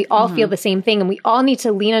through this and we all feel the same thing, and we all need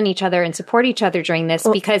to lean on each other and support each other during this,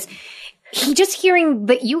 because just hearing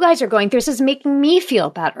that you guys are going through this is making me feel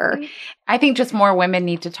better. I think just more women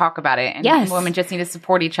need to talk about it, and women just need to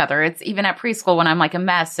support each other. It's even at preschool when I'm like a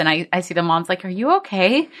mess and I see the moms like, are you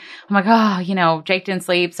okay? I'm like, oh, Jake didn't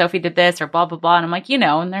sleep, Sophie did this or blah, blah, blah. And I'm like,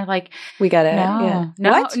 and they're like, we get it. No.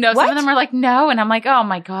 What? No. Some of them are like, no. And I'm like, oh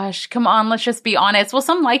my gosh, come on. Let's just be honest. Well,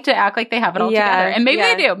 some like to act like they have it all together. And maybe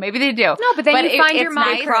they do. Maybe they do. No, but then you find your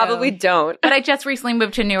mom. They probably don't. But I just recently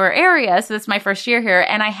moved to a newer area. So this is my first year here.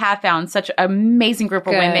 And I have found such an amazing group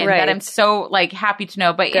of women that I'm so happy to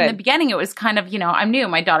know. But in the beginning, it was kind of, I'm new.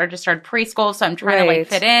 My daughter just started preschool, so I'm trying to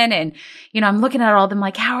fit in. And, I'm looking at all of them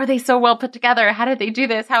like, how are they so well put together? How did they do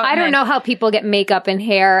this? I don't know how people get makeup and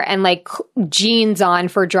hair and jeans on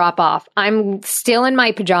for drop off. I'm still in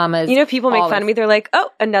my pajamas. People make fun of me. They're like, oh,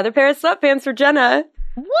 another pair of sweatpants for Jenna.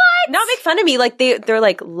 What? Not make fun of me. They're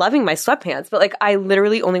loving my sweatpants, but I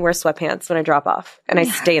literally only wear sweatpants when I drop off and I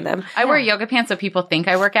stay in them. I wear yoga pants so people think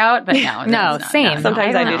I work out, but no. Same. No.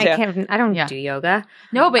 Sometimes I do too. I don't do yoga.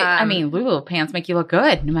 No, but Lulu pants make you look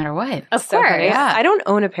good no matter what. Of course. Yeah. I don't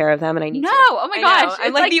own a pair of them and I need to. Oh my gosh.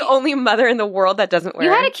 I'm the only mother in the world that doesn't wear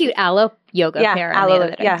You had a cute aloe yoga pair.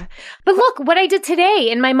 Yeah. But look, what I did today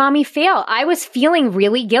in my mommy fail, I was feeling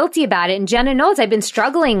really guilty about it. And Jenna knows I've been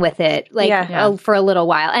struggling with it for a little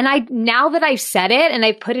while. And now that I've said it and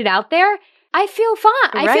I've put it out there, I feel fine.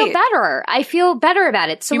 I feel better. I feel better about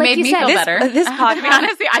it. So you made me feel better. This podcast,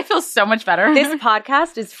 honestly, I feel so much better. This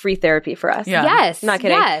podcast is free therapy for us. Yeah. Yes. Not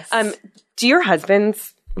kidding. Yes. Do your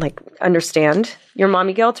husbands understand your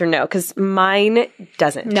mommy guilt or no? Because mine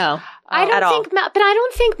doesn't. No. I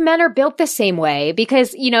don't think men are built the same way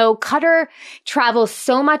because, Cutter travels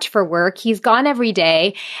so much for work. He's gone every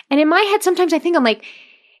day. And in my head, sometimes I think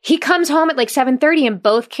he comes home at 7:30 and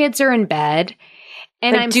both kids are in bed.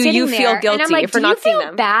 And I'm sitting there. Do you feel guilty for not seeing them? Do you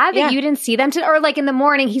feel bad that you didn't see them? Or in the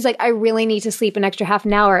morning, he's like, I really need to sleep an extra half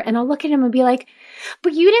an hour. And I'll look at him and be like,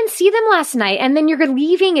 but you didn't see them last night. And then you're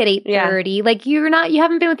leaving at 8:30. You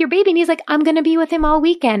haven't been with your baby. And he's like, I'm going to be with him all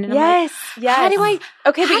weekend. And yes. How do I?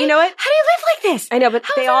 Okay, but you know what? How do you live like this? I know, but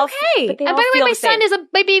How's that okay? And by the way,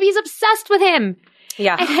 my baby's obsessed with him.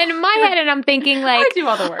 Yeah. And in my head, and I'm thinking I do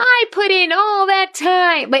all the work. I put in all that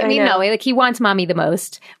time. But he wants mommy the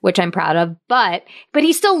most, which I'm proud of. But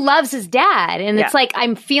he still loves his dad. And it's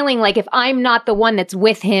I'm feeling like if I'm not the one that's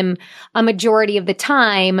with him a majority of the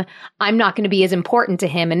time, I'm not going to be as important to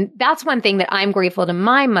him. And that's one thing that I'm grateful to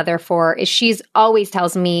my mother for is she's always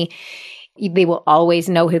tells me, they will always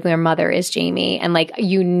know who their mother is, Jamie. And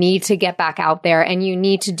you need to get back out there and you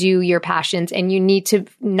need to do your passions and you need to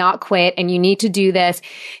not quit and you need to do this.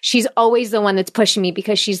 She's always the one that's pushing me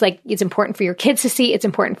because she's like, it's important for your kids to see. It's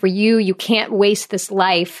important for you. You can't waste this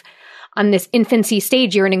life on this infancy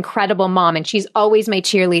stage. You're an incredible mom. And she's always my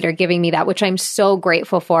cheerleader giving me that, which I'm so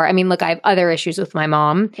grateful for. I mean, look, I have other issues with my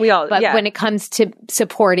mom. But when it comes to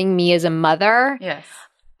supporting me as a mother,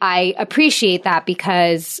 I appreciate that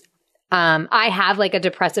because I have a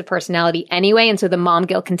depressive personality anyway. And so the mom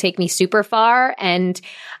guilt can take me super far. And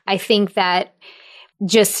I think that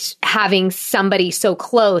just having somebody so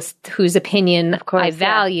close whose opinion I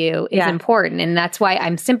value is important. And that's why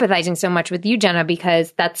I'm sympathizing so much with you, Jenna,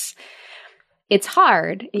 because it's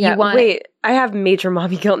hard. Yeah. Wait, I have major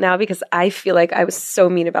mommy guilt now because I feel like I was so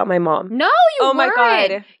mean about my mom. No, you weren't. Oh my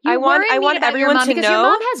God. I want everyone to know. Because your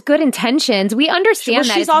mom has good intentions. We understand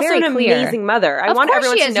that. She's also an amazing mother. I want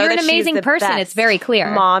everyone to know you're an amazing person. Best. It's very clear.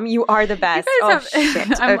 Mom, you are the best.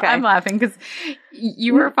 Shit. I'm laughing because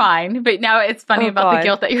you were fine, but now it's funny about the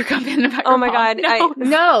guilt that you're coming about your mom. God.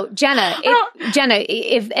 No, Jenna.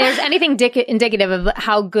 If there's anything indicative of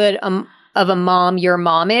how good of a mom your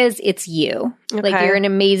mom is, it's you. Okay. You're an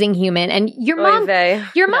amazing human. And your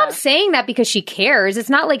mom's saying that because she cares. It's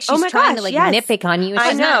not like she's trying to nitpick on you.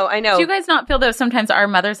 I know. Do you guys not feel though sometimes our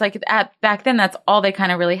mothers, back then, that's all they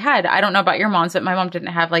kind of really had? I don't know about your moms, but my mom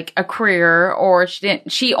didn't have a career or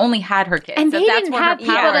she only had her kids. And they didn't have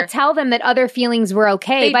people to tell them that other feelings were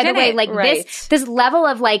okay. By the way, this level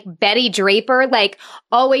of Betty Draper,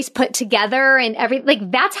 always put together and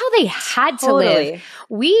that's how they had to live.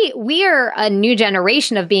 We are a new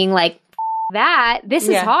generation of being this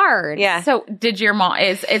is hard. Yeah. So did your mom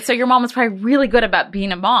so your mom was probably really good about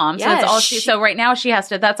being a mom. So that's all so right now she has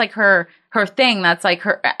to, that's her thing. That's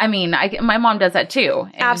her, my mom does that too.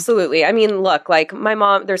 Absolutely. I mean, look, my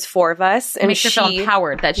mom, there's 4 of us. And makes her feel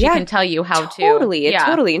empowered that she can tell you how to. Totally.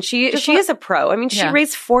 And she is a pro. I mean, she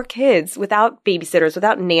raised 4 kids without babysitters,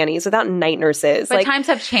 without nannies, without night nurses. But times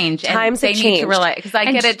have changed. Times have changed. Need to realize, because I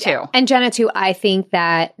get it too. And Jenna too, I think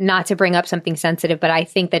that, not to bring up something sensitive, but I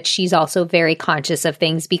think that she's also very conscious of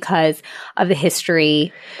things because of the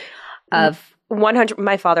history of 100.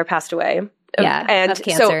 My father passed away of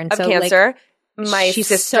cancer. My she's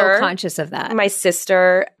sister, so conscious of that. My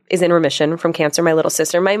sister is in remission from cancer. My little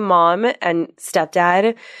sister, my mom and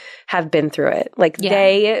stepdad have been through it. Like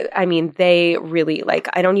they really like,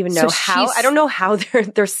 I don't even know I don't know how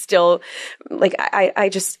they're still like, I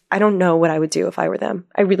don't know what I would do if I were them.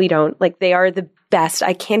 I really don't. Like they are the best.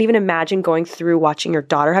 I can't even imagine going through watching your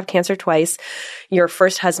daughter have cancer twice, your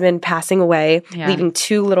first husband passing away, leaving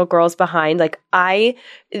 2 little girls behind. Like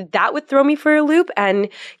that would throw me for a loop. And,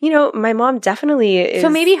 my mom definitely is. So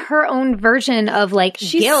maybe her own version of like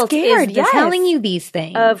guilt scared, is telling you these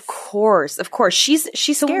things. Of course. She's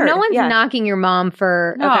scared. So no one's knocking your mom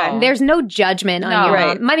for, there's no judgment on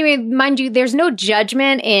your mom. Mind you, there's no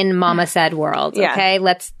judgment in Mama Said world. Okay.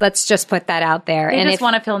 Let's just put that out there. They just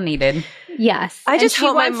want to feel needed. Yes. I just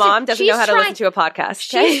hope my mom doesn't know how to listen to a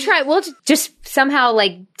podcast. Okay? She's trying. We'll just somehow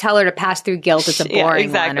like tell her to pass through guilt. It's a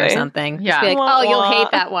boring one or something. Yeah. Just be like, you'll hate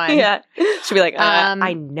that one. Yeah. She'll be like,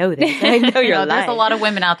 I know this. I know you're lying. There's a lot of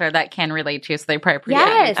women out there that can relate to you, so they probably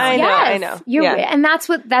appreciate it. I know. And that's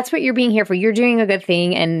what you're being here for. You're doing a good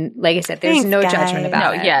thing. And like I said, there's no judgment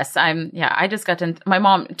about it. Yes. I just got to, my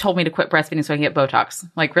mom told me to quit breastfeeding so I can get Botox.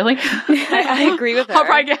 Like, really? I agree with her. I'll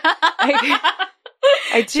probably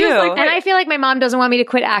I do. And I feel like my mom doesn't want me to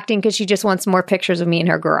quit acting because she just wants more pictures of me in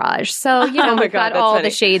her garage. So, we've got all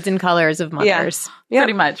the shades and colors of mothers. Yeah.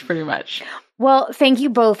 Pretty much. Well, thank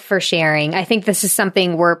you both for sharing. I think this is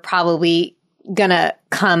something we're probably going to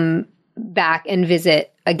come back and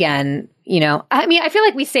visit again. I mean, I feel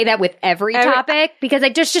like we say that with every topic because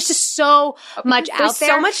there's just so much out there.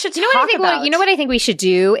 So much to talk about. You know what I think we should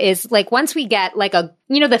do is like once we get like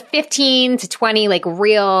the 15 to 20 like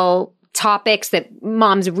real topics that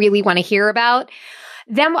moms really want to hear about,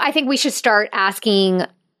 then I think we should start asking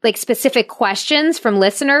like specific questions from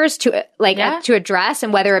listeners to to address,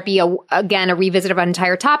 and whether it be a revisit of an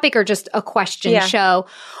entire topic or just a question show.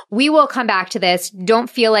 We will come back to this. Don't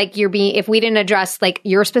feel like if we didn't address like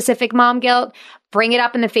your specific mom guilt, bring it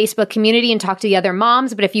up in the Facebook community and talk to the other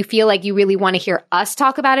moms. But if you feel like you really want to hear us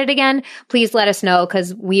talk about it again, please let us know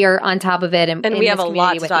because we are on top of it. And we have a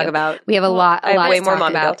lot to talk about. We have a lot way more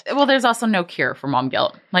mom guilt. Well, there's also no cure for mom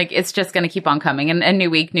guilt. Like it's just going to keep on coming. And a new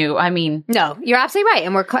week, No, you're absolutely right.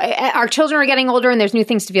 And our children are getting older and there's new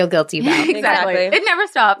things to feel guilty about. Exactly. It never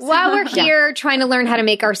stops. While we're here trying to learn how to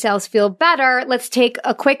make ourselves feel better, let's take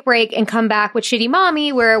a quick break and come back with Shitty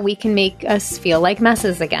Mommy where we can make us feel like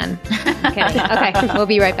messes again. Okay, we'll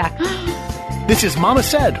be right back. This is Mama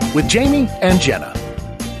Said with Jamie and Jenna.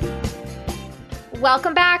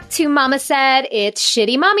 Welcome back to Mama Said. It's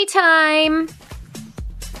Shitty Mommy time.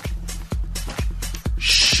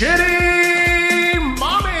 Shitty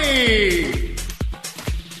Mommy!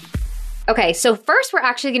 Okay, so first we're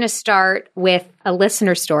actually going to start with a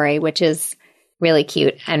listener story, which is really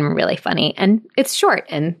cute and really funny. And it's short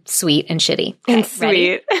and sweet and shitty. And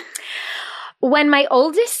sweet. When my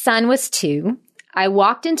oldest son was 2, I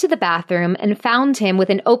walked into the bathroom and found him with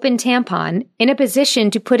an open tampon in a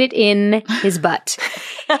position to put it in his butt.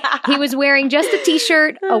 He was wearing just a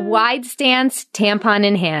t-shirt, a wide stance, tampon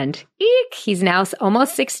in hand. Eek! He's now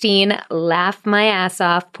almost 16. Laugh my ass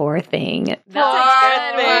off, poor thing.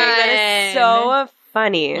 That is so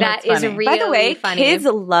funny. That is really funny. By the way, kids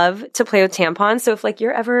love to play with tampons. So if like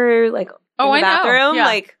you're ever like in the bathroom,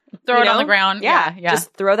 like throw it on the ground. Yeah.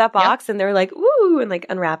 Just throw that box and they're like, ooh, and like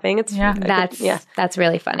unwrapping. It's that's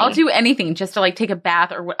really funny. I'll do anything just to like take a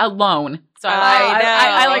bath or alone. So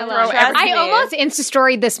I like throw everything. I almost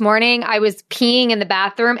Insta-storied this morning. I was peeing in the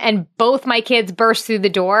bathroom and both my kids burst through the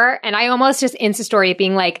door and I almost just Insta-storied it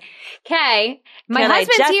being like, okay, my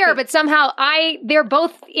husband's here, but somehow they're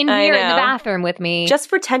both in here in the bathroom with me. Just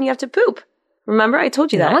pretend you have to poop. Remember, I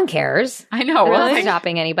told you that. No one cares. I know. We're not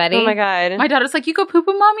stopping anybody. Oh my God. My daughter's like, you go poop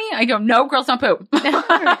with mommy? I go, no, girls don't poop.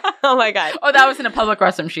 Oh my God. Oh, that was in a public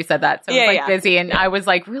restroom. She said that. So I was busy. And I was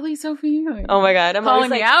like, really, Sophie? Like, oh my God. I'm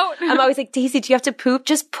calling me out? I'm always like, Daisy, do you have to poop?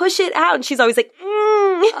 Just push it out. And she's always like,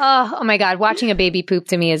 Oh my God. Watching a baby poop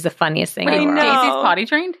to me is the funniest thing in the world. Daisy's potty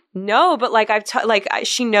trained? No, but like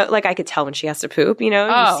she know, like I could tell when she has to poop, you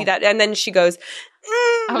see that. And then she goes,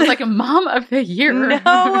 I was like a mom of the year.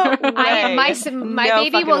 No way. My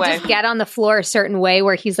baby will just get on the floor a certain way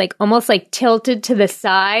where he's like almost like tilted to the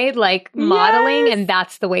side, like modeling, and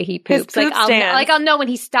that's the way he poops. His poop I'll know when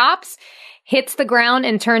he stops, hits the ground,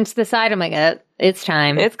 and turns to the side. I'm like, it's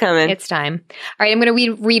time. It's coming. It's time. All right, I'm going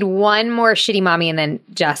to read one more Shitty Mommy, and then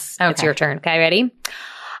Jess, it's your turn. Okay, ready?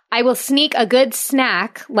 I will sneak a good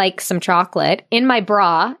snack, like some chocolate, in my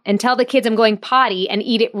bra and tell the kids I'm going potty and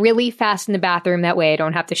eat it really fast in the bathroom. That way I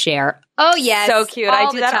don't have to share. Oh, yes. So cute.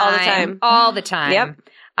 I do that all the time. All the time. Yep.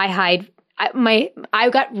 I I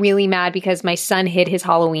got really mad because my son hid his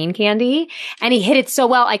Halloween candy and he hid it so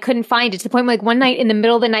well I couldn't find it, to the point where, like, one night in the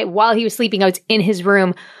middle of the night while he was sleeping, I was in his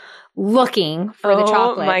room looking for the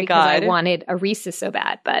chocolate because I wanted a Reese's so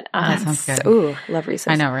bad. But that sounds good. Ooh, love Reese's.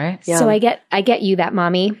 I know, right? Yeah. So I get you that,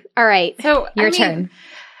 mommy. All right. So your turn.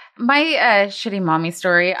 My shitty mommy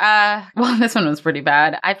story. Well, this one was pretty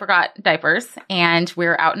bad. I forgot diapers and we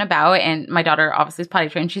were out and about, and my daughter obviously is potty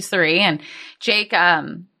trained. She's 3, and Jake,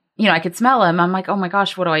 I could smell him. I'm like, oh my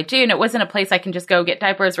gosh, what do I do? And it wasn't a place I can just go get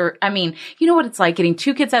diapers, or, I mean, you know what it's like getting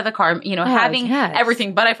 2 kids out of the car, having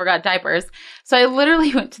everything, but I forgot diapers. So I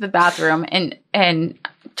literally went to the bathroom and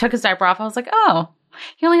took his diaper off. I was like, oh,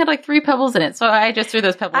 he only had like 3 pebbles in it. So I just threw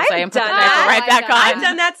those pebbles away and put the diaper right back on. I've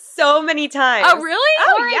done that so many times. Oh, really?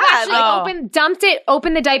 Oh, yeah.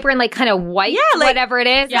 Open the diaper and like kind of wipe whatever it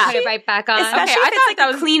is and put it right back on. Especially if it's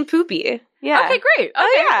like a clean poopy. Yeah. Okay, great. Okay.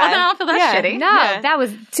 Well, then I don't feel that shitty. No, that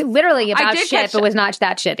was literally about shit, but was not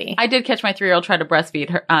that shitty. I did catch my 3-year-old try to breastfeed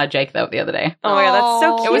her, Jake, though, the other day. Oh my God, that's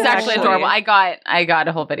so cute. It was actually adorable. I got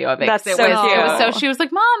a whole video of it. That's so cute. So she was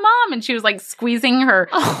like, Mom, and she was like squeezing her,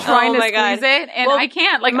 trying to squeeze it, and I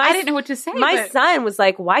can't. Like, I didn't know what to say. My son was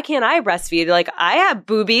like, why can't I breastfeed? Like, I have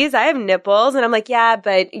boobies, I have nipples, and I'm like, yeah,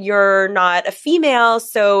 but you're not a female,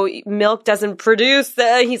 so milk doesn't produce.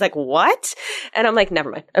 He's like, what? And I'm like, never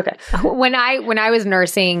mind. Okay. When I was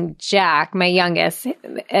nursing Jack, my youngest,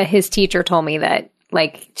 his teacher told me that,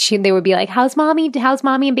 like, they would be like, how's mommy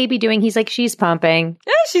and baby doing? He's like, she's pumping.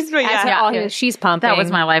 Yeah, she's pumping. That was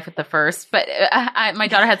my life with the first. But my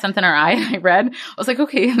daughter had something in her eye, and I read. I was like,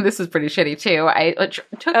 okay, this is pretty shitty too. I took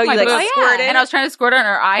my boob, and I was trying to squirt it in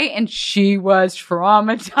her eye, and she was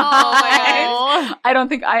traumatized. Oh. I don't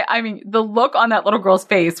think I mean, the look on that little girl's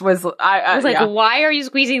face was. I was like, why are you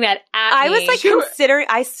squeezing that at I me? was like considering.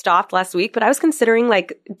 I stopped last week, but I was considering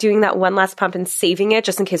like doing that one last pump and saving it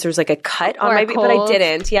just in case there was like a cut on my baby. But I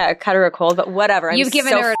didn't. Yeah, a cut or a cold, but whatever. You've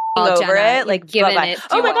given her over Jenna. it. Like, given it.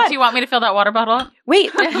 Oh my God. Do you want me to fill that water bottle up?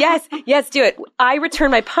 Wait, yes, do it. I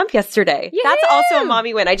returned my pump yesterday. Yeah. That's also a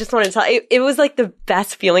mommy win. I just wanted to tell you, it was like the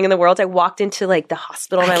best feeling in the world. I walked into like the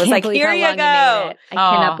hospital and I was like, here you go. I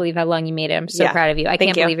cannot believe how long you made it. I'm so proud of you. I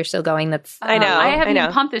can't believe you're still going. I know. I haven't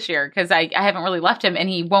been pumped this year because I haven't really left him, and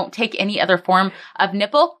he won't take any other form of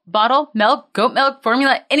nipple, bottle, milk, goat milk,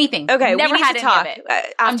 formula, anything. Okay, never we need had to any talk of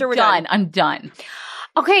it. After we're done. I'm done.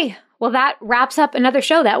 Okay. Well, that wraps up another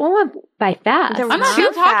show. That one went by fast. I'm not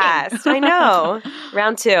too fast. I know.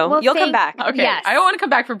 Round 2. Well, you'll come back. Okay. Yes. I don't want to come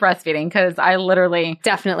back for breastfeeding because I literally.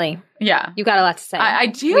 Definitely. Yeah. You got a lot to say. I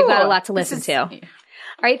do. We've got a lot to listen to. All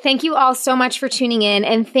right. Thank you all so much for tuning in.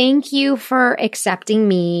 And thank you for accepting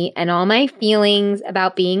me and all my feelings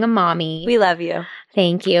about being a mommy. We love you.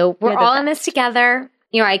 Thank you. We're all in this together.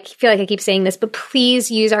 I feel like I keep saying this, but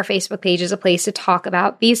please use our Facebook page as a place to talk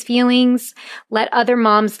about these feelings. Let other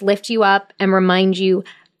moms lift you up and remind you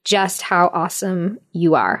just how awesome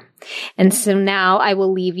you are. And so now I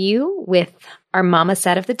will leave you with our Mama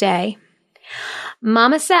Said of the day.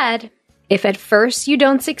 Mama said, if at first you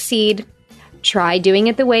don't succeed, try doing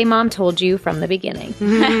it the way Mom told you from the beginning.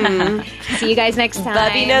 See you guys next time.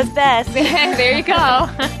 Bubby knows best. There you go.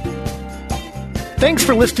 Thanks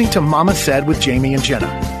for listening to Mama Said with Jamie and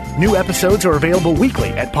Jenna. New episodes are available weekly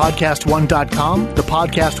at podcastone.com, the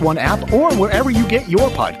Podcast One app, or wherever you get your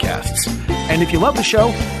podcasts. And if you love the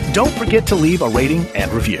show, don't forget to leave a rating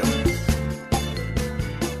and review.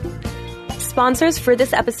 Sponsors for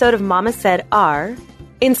this episode of Mama Said are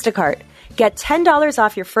Instacart. Get $10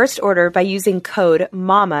 off your first order by using code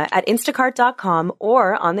MAMA at instacart.com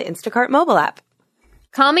or on the Instacart mobile app.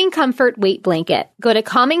 Calming Comfort Weight Blanket. Go to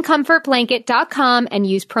calmingcomfortblanket.com and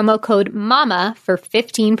use promo code MAMA for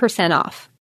 15% off.